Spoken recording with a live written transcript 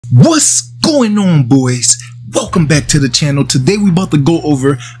What's going on, boys? Welcome back to the channel. Today we about to go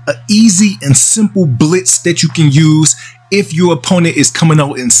over an easy and simple blitz that you can use if your opponent is coming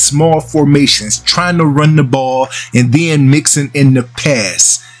out in small formations, trying to run the ball and then mixing in the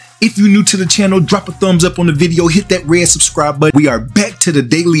pass. If you're new to the channel, drop a thumbs up on the video, hit that red subscribe button. We are back to the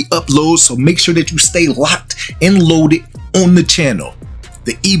daily uploads, so make sure that you stay locked and loaded on the channel.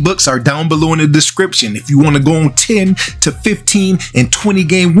 The ebooks are down below in the description. If you want to go on 10 to 15 and 20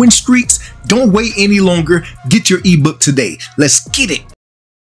 game win streaks, don't wait any longer. Get your ebook today. Let's get it.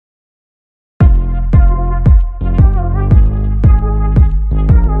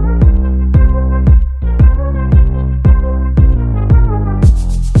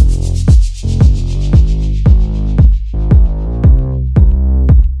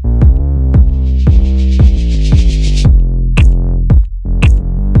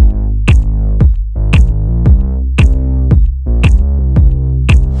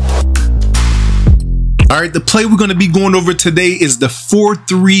 Alright, the play we're going to be going over today is the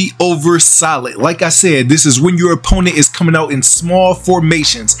 4-3 over solid. Like I said, this is when your opponent is coming out in small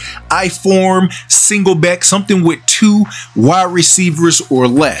formations. I form, single back, something with 2 wide receivers or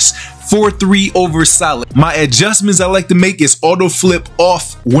less. 4-3 over solid. My adjustments I like to make is auto flip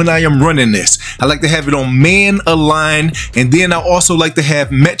off when I am running this. I like to have it on man align, and then I also like to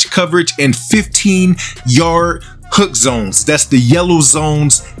have match coverage and 15-yard hook zones. That's the yellow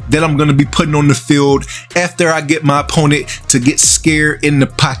zones that I'm going to be putting on the field after I get my opponent to get scared in the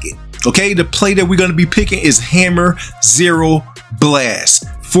pocket. Okay, the play that we're going to be picking is hammer zero blast.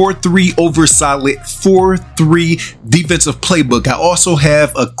 4-3 over solid, 4-3 defensive playbook. I also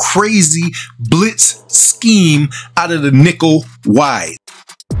have a crazy blitz scheme out of the nickel wide.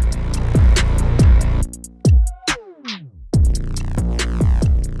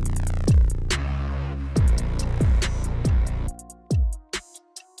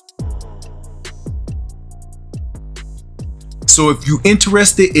 So if you're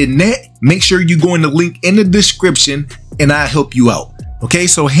interested in that, make sure you go in the link in the description and I'll help you out. Okay,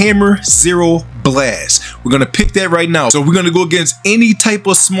 so hammer zero blast. We're going to pick that right now. So we're going to go against any type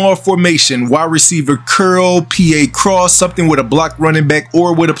of small formation, wide receiver curl, PA cross, something with a block running back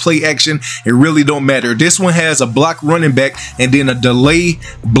or with a play action. It really don't matter. This one has a block running back and then a delay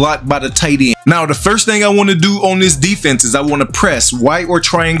block by the tight end. Now, the first thing I want to do on this defense is I want to press Y or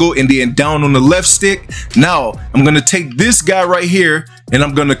triangle and then down on the left stick. Now, I'm going to take this guy right here and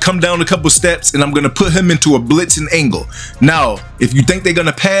I'm going to come down a couple steps and I'm going to put him into a blitzing angle. Now, if you think they're going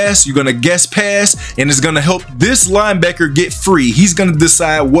to pass, you're going to guess pass, and it's going to help this linebacker get free. He's going to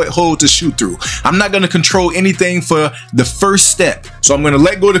decide what hole to shoot through. I'm not going to control anything for the first step. So I'm going to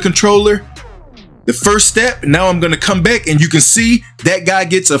let go of the controller. The first step, now I'm going to come back and you can see that guy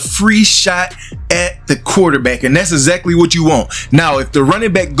gets a free shot at the quarterback, and that's exactly what you want. Now, if the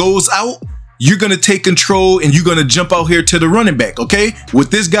running back goes out, you're going to take control and you're going to jump out here to the running back, okay? With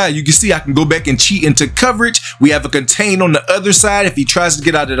this guy, you can see I can go back and cheat into coverage. We have a contain on the other side if he tries to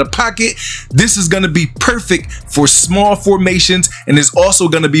get out of the pocket. This is going to be perfect for small formations, and it's also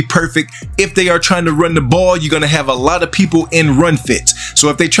going to be perfect if they are trying to run the ball. You're going to have a lot of people in run fits. So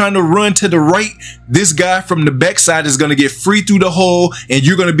if they're trying to run to the right, this guy from the backside is going to get free through the hole, and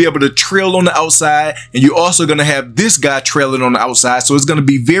you're going to be able to trail on the outside, and you're also going to have this guy trailing on the outside. So it's going to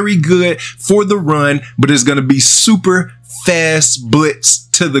be very good for the run, but it's going to be super fast blitz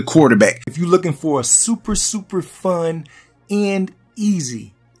to the quarterback. If you're looking for a super fun and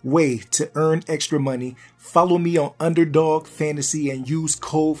easy way to earn extra money, follow me on Underdog Fantasy and use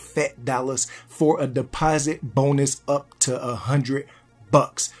code PHATDOLLAZ for a deposit bonus up to $100.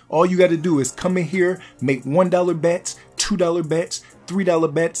 All you got to do is come in here, make $1 bets, $2 bets,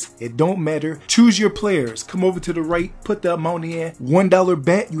 $3 bets. It don't matter. Choose your players. Come over to the right, put the amount in. $1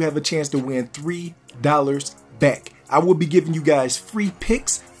 bet, you have a chance to win $3 back. I will be giving you guys free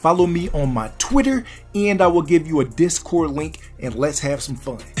picks. Follow me on my Twitter, and I will give you a Discord link, and let's have some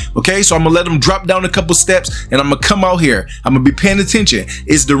fun. Okay, so I'm going to let him drop down a couple steps, and I'm going to come out here. I'm going to be paying attention.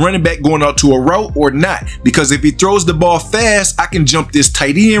 Is the running back going out to a route or not? Because if he throws the ball fast, I can jump this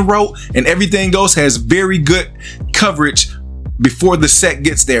tight end route, and everything else has very good coverage before the set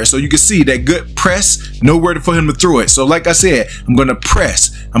gets there. So you can see that good press, nowhere for him to throw it. So like I said, I'm going to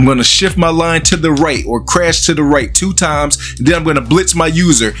press. I'm going to shift my line to the right or crash to the right 2 times. And then I'm going to blitz my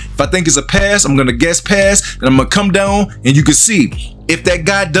user. If I think it's a pass, I'm going to guess pass. And I'm going to come down, and you can see if that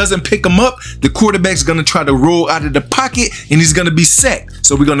guy doesn't pick him up, the quarterback's going to try to roll out of the pocket and he's going to be sacked.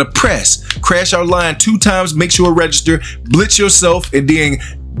 So we're going to press, crash our line 2 times, make sure it register, blitz yourself, and then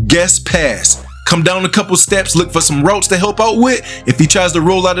guess pass. Come down a couple steps, look for some routes to help out with. If he tries to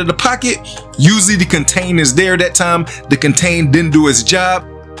roll out of the pocket, usually the contain is there that time. The contain didn't do its job.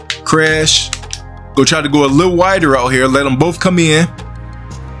 crash. Go try to go a little wider out here. Let them both come in.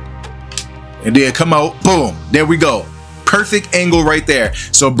 And then come out. Boom. There we go. Perfect angle right there.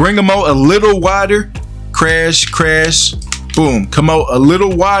 So bring them out a little wider. Crash, crash. Boom. Come out a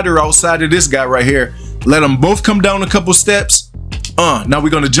little wider outside of this guy right here. Let them both come down a couple steps. Now we're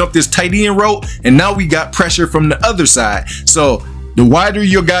going to jump this tight end route. And now we got pressure from the other side. So the wider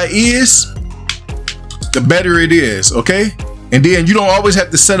your guy is, the better it is. Okay. And then you don't always have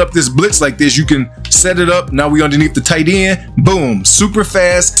to set up this blitz like this. You can set it up. Now we underneath the tight end. Boom. Super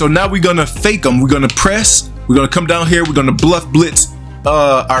fast. So now we're going to fake them. We're going to press. We're going to come down here. We're going to bluff blitz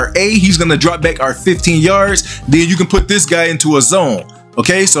our A. He's going to drop back our 15 yards. Then you can put this guy into a zone.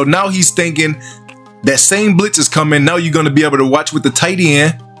 Okay. So now he's thinking that same blitz is coming. Now you're going to be able to watch with the tight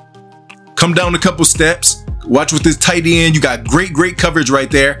end. Come down a couple steps. Watch with this tight end. You got great coverage right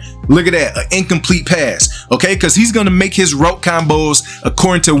there. Look at that, an incomplete pass. Okay, because he's going to make his route combos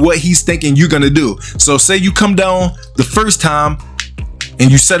according to what he's thinking you're going to do. So say you come down the first time and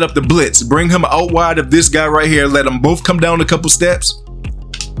you set up the blitz. Bring him out wide of this guy right here. Let them both come down a couple steps.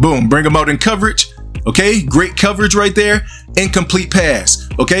 Boom, bring him out in coverage. Okay, great coverage right there. Incomplete pass.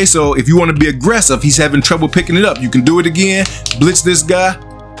 Okay, so if you want to be aggressive, he's having trouble picking it up. You can do it again. Blitz this guy.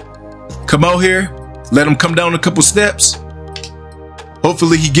 Come out here. Let him come down a couple steps.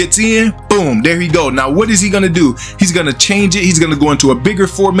 Hopefully he gets in. Boom, there he go. Now what is he gonna do? He's gonna change it. He's gonna go into a bigger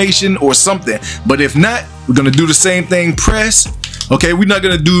formation or something. But if not, we're gonna do the same thing. Press. Okay, we're not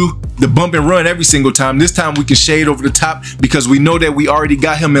gonna do the bump and run every single time. This time we can shade over the top because we know that we already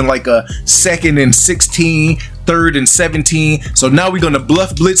got him in like a 2nd and 16, 3rd and 17. So now we're gonna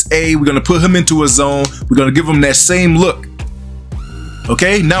bluff blitz A. We're gonna put him into a zone. We're gonna give him that same look.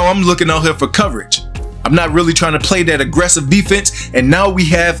 Okay, now I'm looking out here for coverage. I'm not really trying to play that aggressive defense, and now we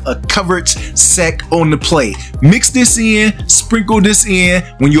have a coverage sack on the play. Mix this in, sprinkle this in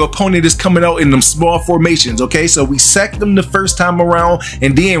when your opponent is coming out in them small formations, okay? So we sacked them the first time around,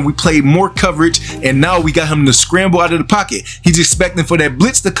 and then we played more coverage, and now we got him to scramble out of the pocket. He's expecting for that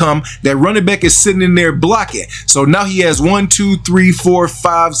blitz to come. That running back is sitting in there blocking. So now he has 1, 2, 3, 4,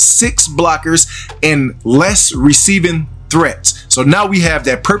 5, 6 blockers and less receiving threats. So now we have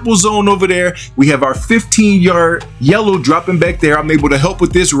that purple zone over there. We have our 15-yard yellow dropping back there. I'm able to help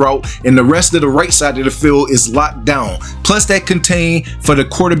with this route, and the rest of the right side of the field is locked down. Plus that contain for the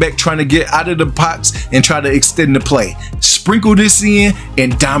quarterback trying to get out of the box and try to extend the play. Sprinkle this in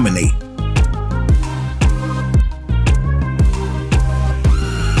and dominate.